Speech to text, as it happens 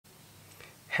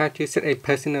how to set a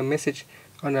personal message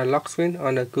on a lock screen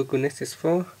on a Google Nexus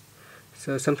phone.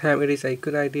 So sometimes it is a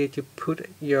good idea to put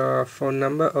your phone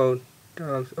number or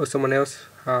someone else's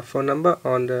phone number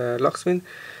on the lock screen.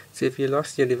 So if you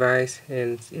lost your device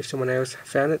and if someone else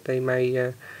found it, they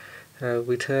may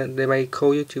they may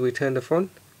call you to return the phone.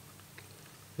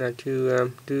 Now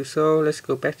to do so, let's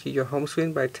go back to your home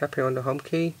screen by tapping on the home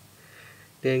key.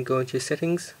 Then go into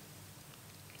settings.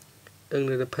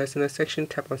 Under the personal section,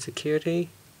 tap on security.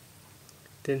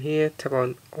 Then here, tap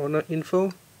on owner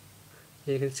info.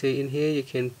 You can see in here you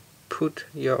can put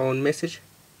your own message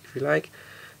if you like.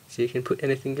 So you can put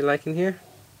anything you like in here.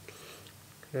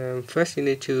 First you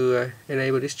need to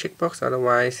enable this checkbox,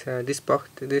 otherwise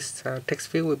this text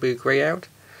field will be grayed out.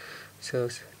 So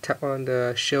tap on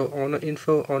the show owner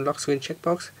info on lock screen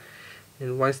checkbox,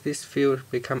 and once this field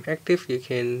become active, you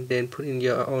can then put in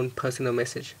your own personal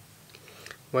message.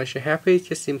 Once you're happy,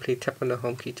 just simply tap on the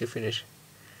home key to finish.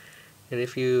 And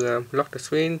if you lock the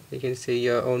screen, you can see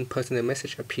your own personal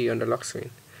message appear on the lock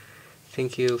screen.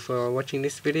 Thank you for watching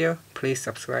this video. Please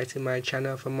subscribe to my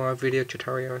channel for more video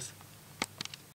tutorials.